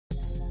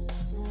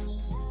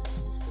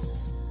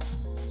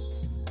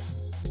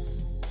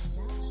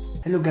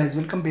Hello guys,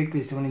 welcome back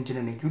to Civil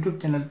Engineering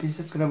YouTube channel. Please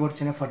subscribe our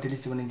channel for daily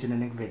civil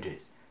engineering videos.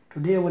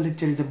 Today our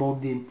lecture is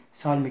about the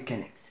soil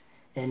mechanics,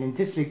 and in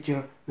this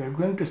lecture we are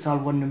going to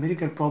solve one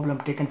numerical problem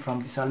taken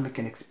from the soil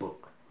mechanics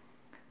book.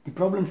 The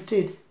problem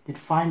states that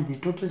find the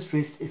total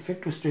stress,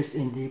 effective stress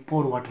in the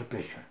pore water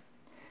pressure.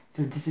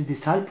 So this is the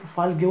soil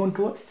profile given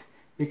to us,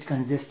 which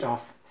consists of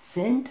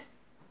sand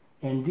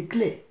and the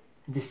clay.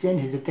 The sand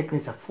has a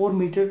thickness of 4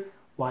 meter,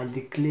 while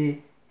the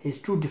clay has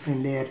two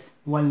different layers.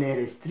 One layer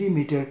is 3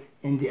 meter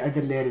and the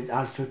other layer is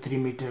also 3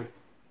 meter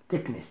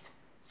thickness.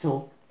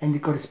 So, and the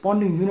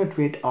corresponding unit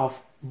weight of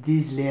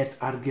these layers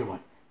are given.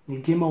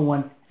 The gamma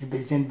 1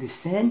 represent the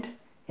sand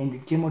and the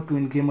gamma 2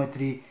 and gamma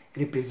 3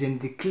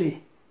 represent the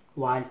clay,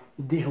 while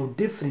they have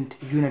different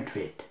unit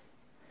weight.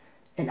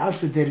 And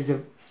also there is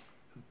a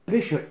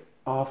pressure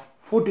of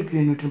 40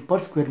 kilonewton per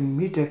square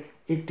meter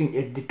acting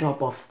at the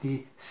top of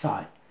the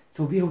soil.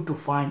 So we have to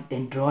find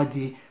and draw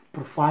the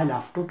profile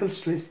of total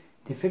stress,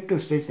 the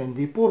effective stress and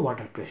the pore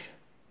water pressure.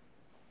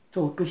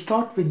 So to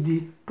start with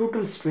the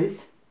total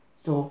stress,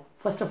 so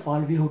first of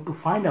all we have to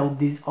find out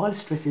these all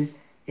stresses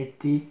at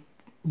the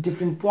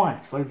different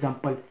points. For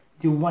example,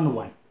 the 1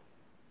 1.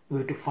 We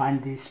have to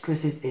find the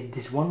stresses at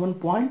this 1 1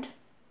 point,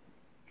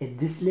 at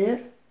this layer,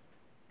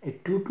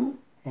 at 2 2,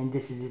 and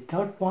this is the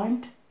third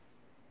point.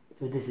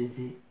 So this is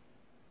the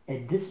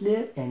at this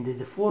layer, and this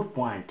is the fourth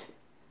point.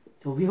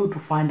 So we have to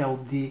find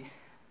out the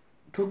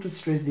total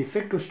stress, the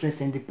effective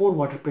stress and the pore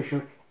water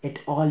pressure at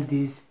all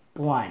these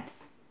points.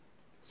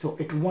 So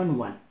at 1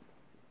 1,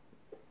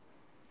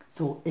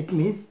 so it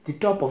means the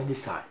top of the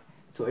soil.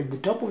 So at the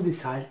top of the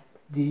soil,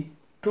 the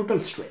total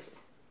stress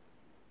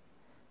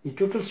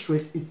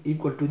is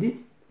equal to the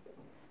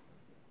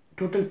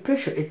total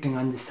pressure acting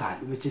on the soil,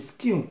 which is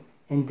Q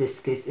in this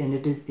case, and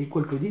it is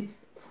equal to the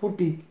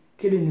 40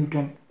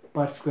 kilonewton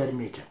per square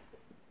meter.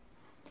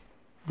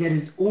 There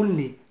is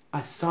only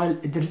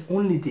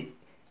the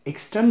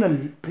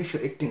external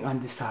pressure acting on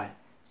the soil,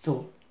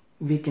 so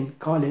we can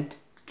call it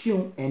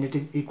Q, and it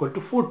is equal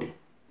to 40,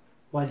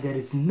 while there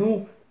is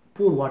no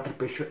pore water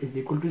pressure is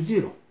equal to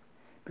 0,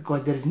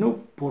 because there is no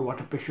pore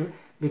water pressure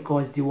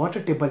because the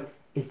water table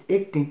is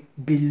acting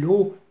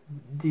below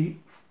the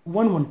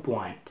 1 1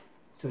 point,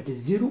 so it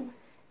is 0.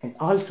 And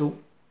also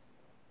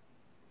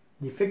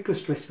the effective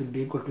stress will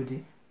be equal to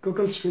the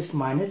total stress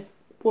minus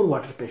pore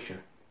water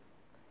pressure.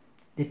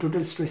 The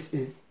total stress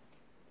is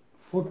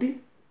 40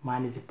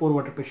 minus the pore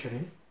water pressure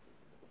is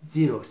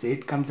 0, so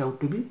it comes out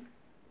to be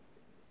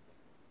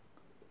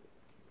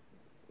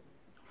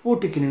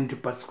 40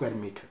 kilonewton per square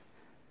meter.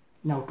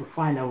 Now to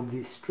find out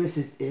the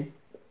stresses at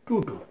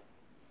 2 2.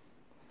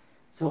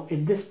 So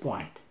at this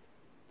point,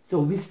 so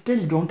we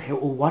still don't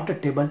have a water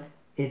table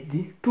at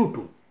the 2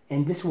 2,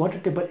 and this water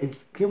table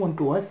is given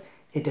to us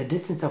at a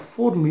distance of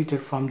 4 meter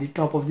from the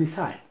top of the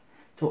soil.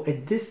 So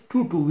at this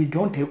 2 2 we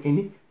don't have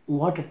any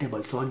water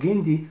table, so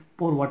again the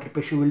pore water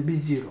pressure will be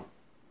 0.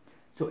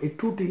 So at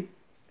 2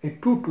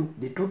 2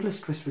 the total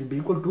stress will be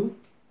equal to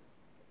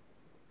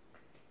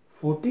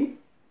 40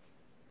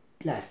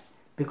 plus,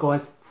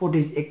 because 40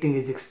 is acting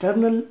as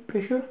external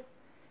pressure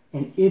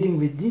and aiding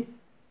with the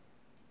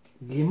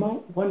gamma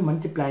 1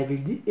 multiplied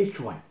with the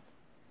H1,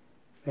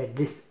 where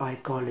this I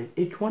call as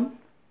H1,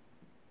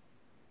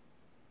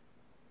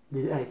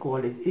 this I call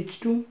as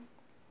H2,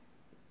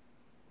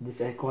 this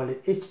I call as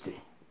H3.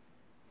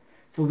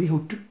 So we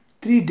have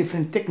three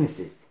different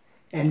thicknesses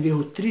and we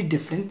have three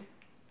different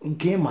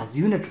gammas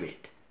unit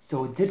weight.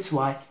 So that's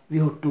why we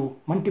have to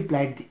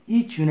multiply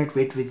each unit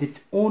weight with its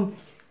own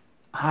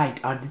height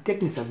or the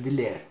thickness of the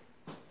layer.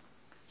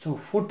 So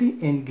 40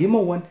 and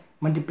gamma 1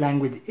 multiplying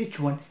with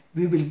H1,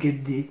 we will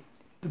get the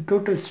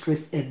total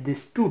stress at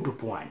this 2 2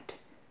 point.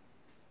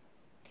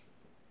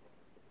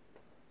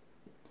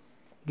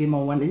 Gamma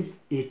 1 is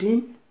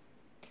 18,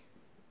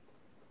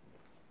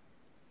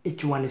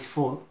 H1 is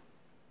 4.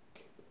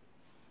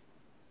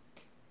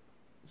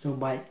 So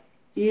by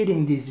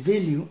adding this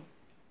value,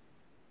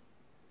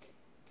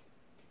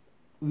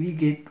 we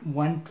get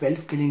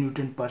 112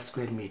 kilonewton per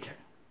square meter.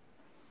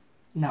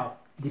 Now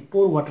the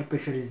pore water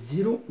pressure is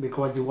 0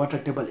 because the water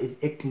table is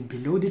acting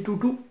below the 2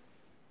 2,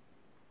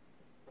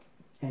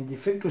 and the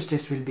effective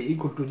stress will be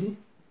equal to the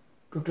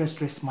total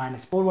stress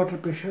minus pore water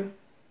pressure.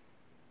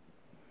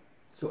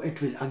 So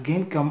it will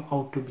again come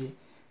out to be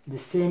the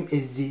same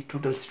as the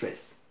total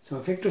stress. So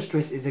effective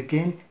stress is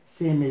again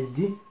same as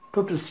the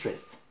total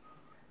stress.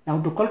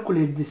 Now to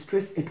calculate the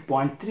stress at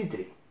point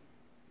 33.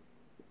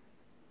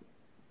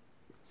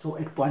 So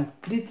at point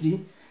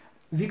 33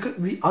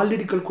 we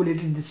already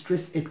calculated the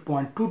stress at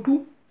point 2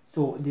 2.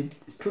 So the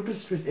total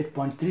stress at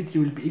point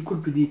 33 will be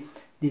equal to the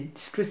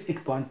stress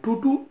at point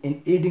 2 2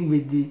 and adding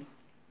with the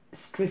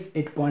stress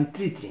at point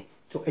 33.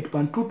 So at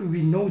point 2 2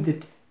 we know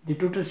that the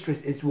total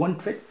stress is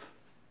 112,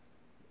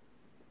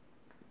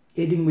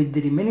 adding with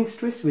the remaining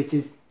stress, which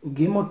is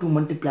gamma 2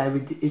 multiplied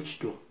with the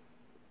H2.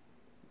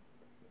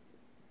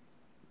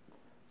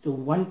 So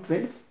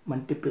 112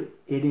 multiplied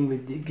adding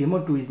with the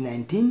gamma 2 is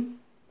 19,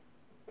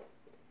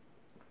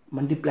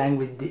 multiplying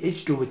with the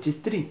H2, which is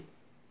 3.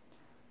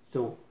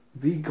 So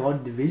we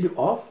got the value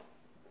of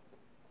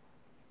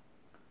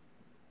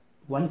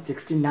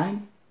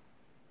 169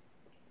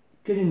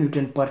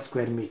 kilonewton per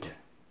square meter.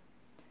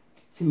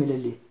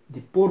 Similarly,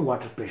 the pore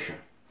water pressure.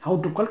 How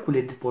to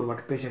calculate the pore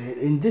water pressure here?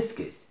 In this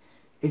case,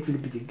 it will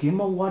be the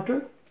gamma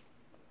water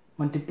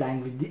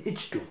multiplying with the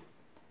H2.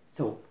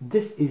 So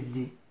this is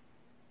the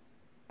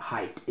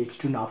height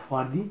H2 now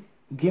for the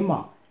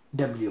gamma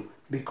W,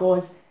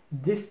 because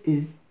this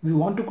is, we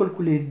want to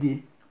calculate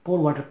the pore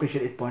water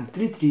pressure at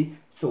 0.33,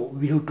 so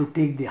we have to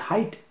take the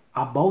height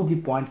above the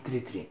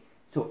 0.33.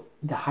 So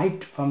the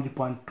height from the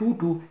 0.22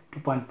 to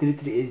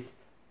 0.33 is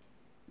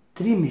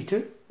 3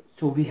 meter,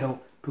 so we have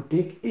to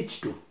take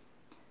H2.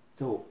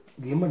 So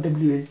gamma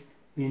W is,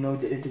 we know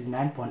that it is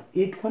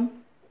 9.81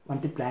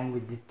 multiplying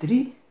with the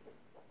 3,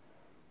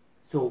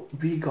 so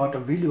we got a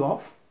value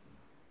of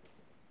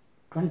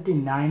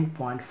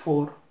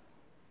 29.4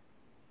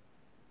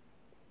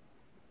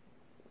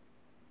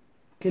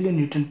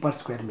 kilonewton per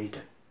square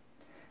meter.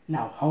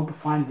 Now, how to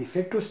find the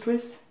effective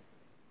stress?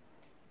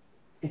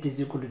 It is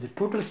equal to the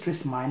total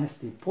stress minus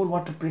the pore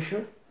water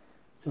pressure.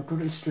 So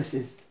total stress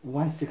is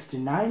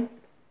 169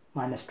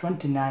 minus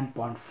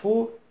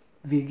 29.4,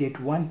 we get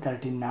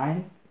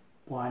 139.6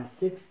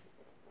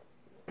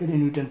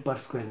 kilonewton per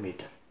square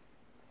meter.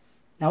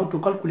 Now to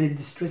calculate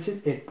the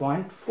stresses at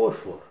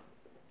 0.44.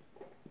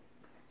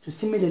 So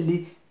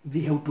similarly,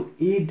 we have to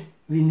add,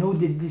 we know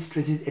that this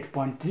stress is at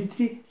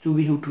 0.33, so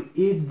we have to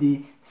add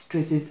the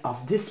stresses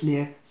of this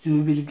layer, so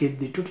we will get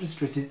the total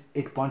stresses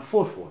at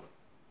 0.44.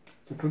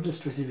 So total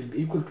stresses will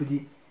be equal to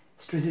the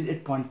stresses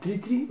at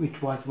 0.33,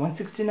 which was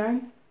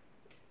 169,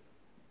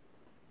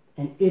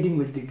 and adding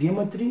with the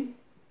gamma 3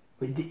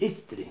 with the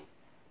H3,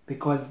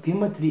 because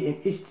gamma 3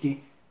 and H3,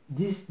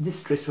 this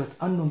stress was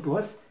unknown to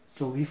us,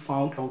 so we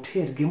found out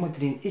here gamma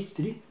 3 and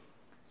H3,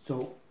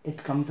 so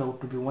it comes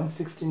out to be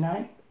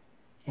 169,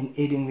 and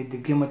adding with the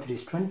gamma 3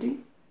 is 20,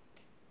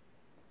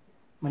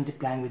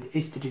 multiplying with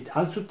H3 is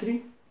also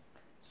 3,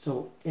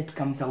 so it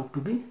comes out to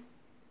be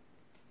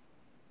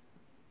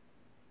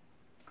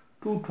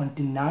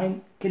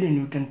 229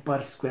 kilonewton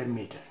per square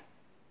meter.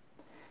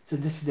 So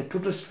this is the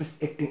total stress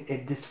acting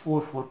at this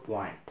 44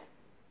 point.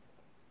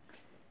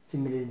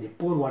 Similarly, the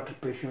pore water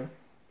pressure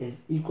is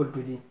equal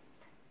to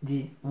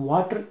the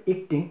water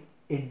acting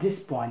at this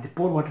point, the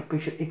pore water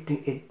pressure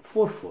acting at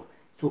 44.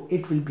 So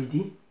it will be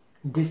the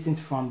distance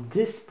from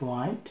this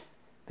point,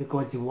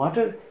 because the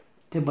water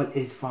table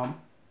is from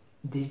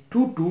the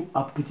 22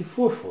 up to the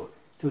 44.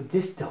 So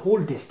this, the whole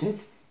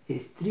distance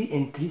is 3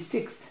 and 3,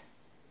 6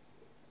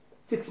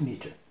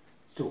 meter.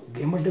 So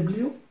gamma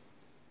W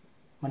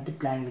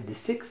multiplying with the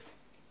 6,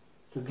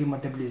 so gamma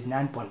W is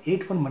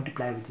 9.81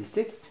 multiplied with the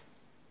 6,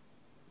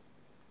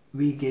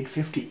 we get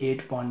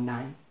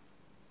 58.9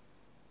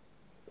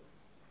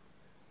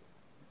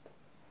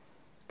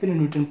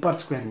 kilonewton per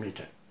square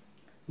meter.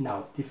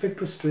 Now the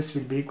effective stress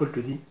will be equal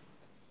to the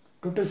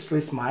total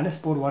stress minus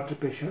pore water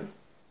pressure.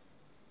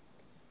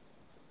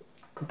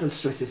 Total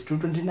stress is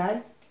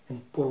 229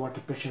 and pore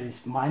water pressure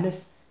is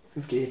minus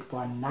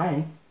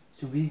 58.9,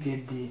 so we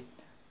get the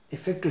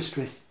effective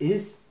stress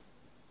is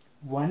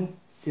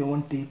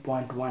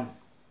 170.1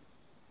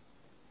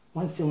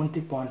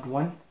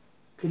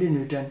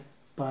 kilonewton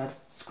per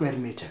square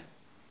meter.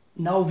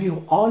 Now we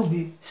have all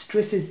the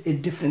stresses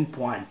at different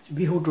points.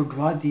 We have to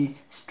draw the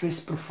stress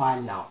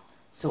profile now.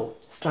 So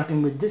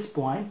starting with this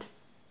point,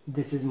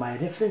 this is my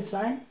reference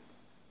line.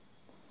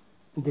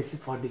 This is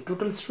for the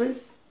total stress,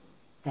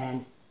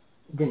 and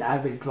then I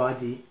will draw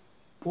the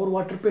pore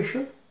water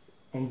pressure,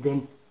 and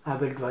then I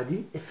will draw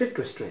the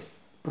effective stress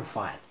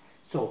profile.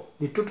 So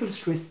the total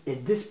stress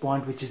at this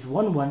point, which is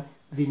 1,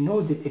 we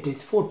know that it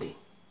is 40,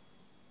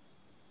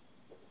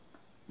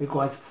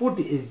 because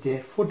 40 is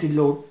there, 40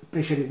 load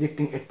pressure is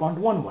acting at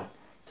 0.11.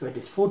 So it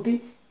is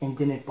 40, and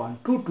then at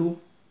 0.22,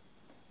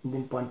 and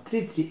then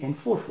 0.33 and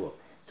 44.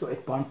 So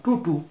at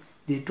 0.22,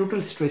 the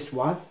total stress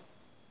was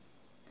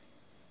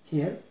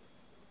here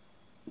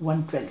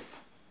 112.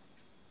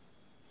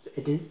 So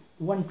it is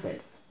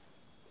 112.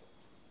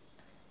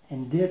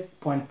 And there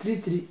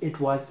 0.33, it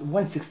was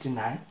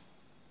 169.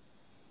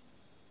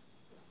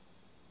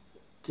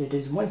 So it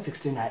is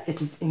 169.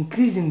 It is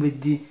increasing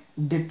with the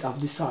depth of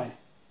the soil.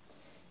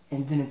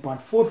 And then in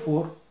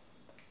 0.44,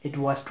 it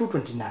was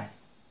 229.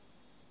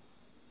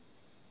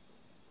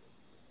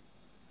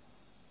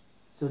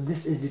 So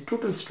this is the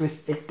total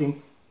stress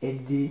acting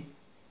at the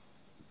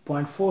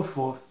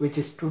 0.44, which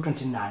is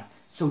 229.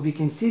 So we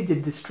can see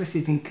that the stress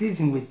is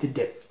increasing with the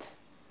depth.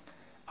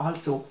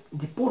 Also,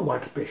 the pore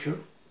water pressure,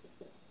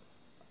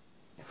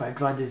 if I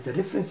draw this as a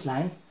reference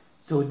line,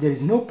 so there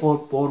is no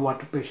pore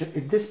water pressure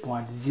at this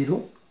point,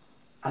 0.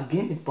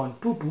 Again at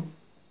 0.22,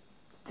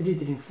 3,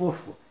 3, and 4,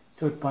 4.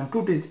 So at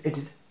 0.22, it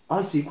is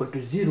also equal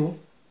to 0.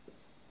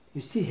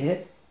 You see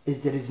here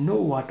is there is no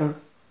water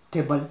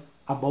table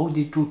above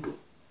the 22.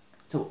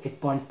 So at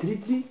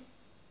 0.33,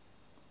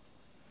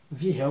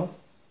 we have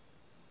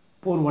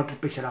pore water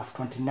pressure of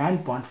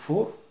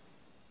 29.4.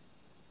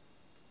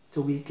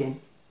 So we can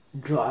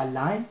draw a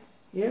line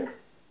here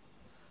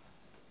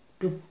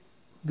to,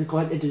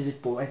 because it is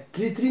at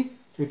 33,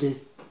 so it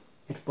is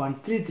at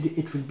 0.33,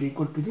 it will be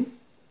equal to the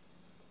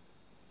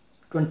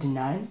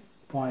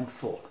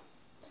 29.4,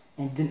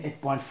 and then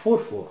at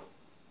 0.44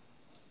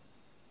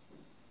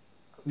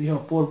 we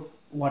have pore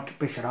water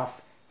pressure of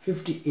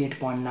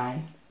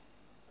 58.9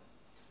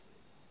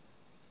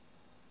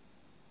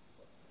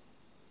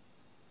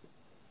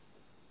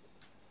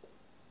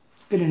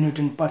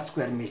 kilonewton per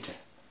square meter.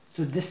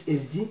 So this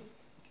is the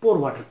pore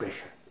water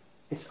pressure.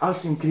 It's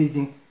also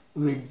increasing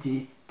with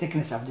the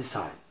thickness of the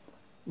soil.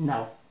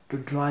 Now to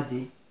draw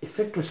the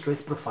effective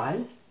stress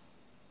profile,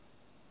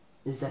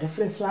 is the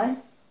reference line.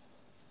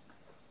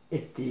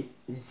 At the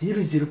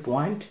 0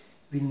 point,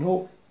 we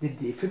know that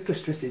the effective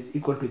stress is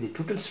equal to the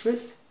total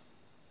stress,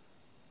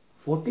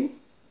 40,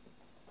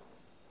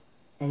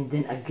 and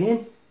then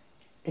again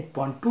at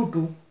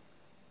 0.22,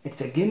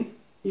 it's again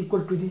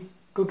equal to the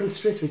total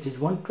stress, which is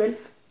 112.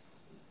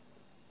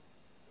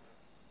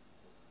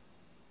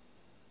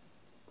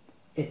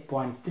 At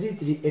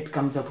 0.33, it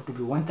comes up to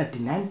be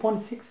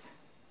 139.6.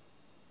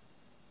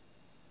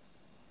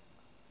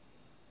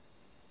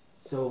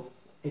 So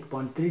at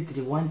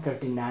 0.33,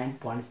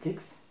 139.6,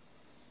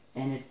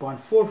 and at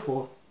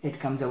 0.44, it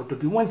comes out to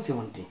be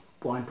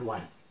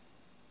 170.1.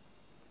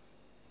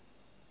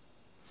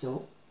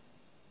 So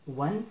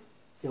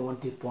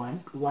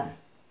 170.1.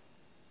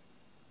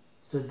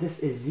 So this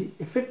is the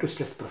effective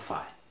stress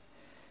profile.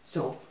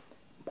 So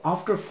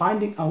after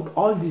finding out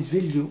all these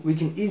values, we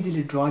can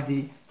easily draw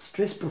the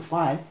stress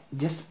profile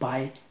just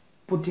by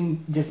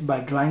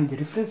drawing the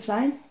reference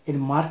line and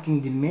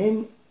marking the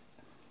main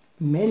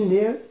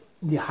layer,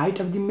 the height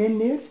of the main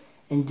layers,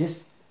 and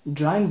just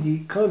drawing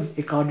the curves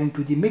according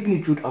to the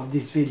magnitude of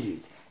these values.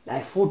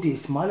 Like 40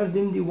 is smaller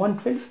than the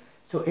 112,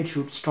 so it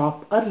should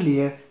stop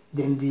earlier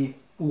than the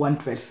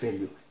 112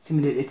 value.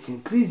 Similarly, it's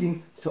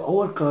increasing, so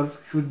our curve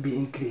should be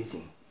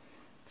increasing.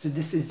 So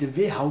this is the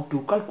way how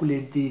to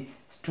calculate the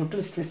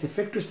total stress,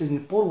 effective stress,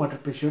 and pore water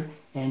pressure,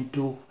 and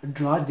to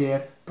draw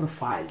their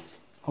profiles.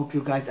 Hope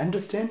you guys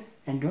understand,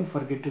 and don't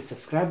forget to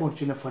subscribe our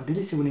channel for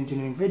daily civil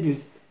engineering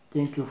videos.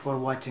 Thank you for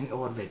watching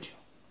our video.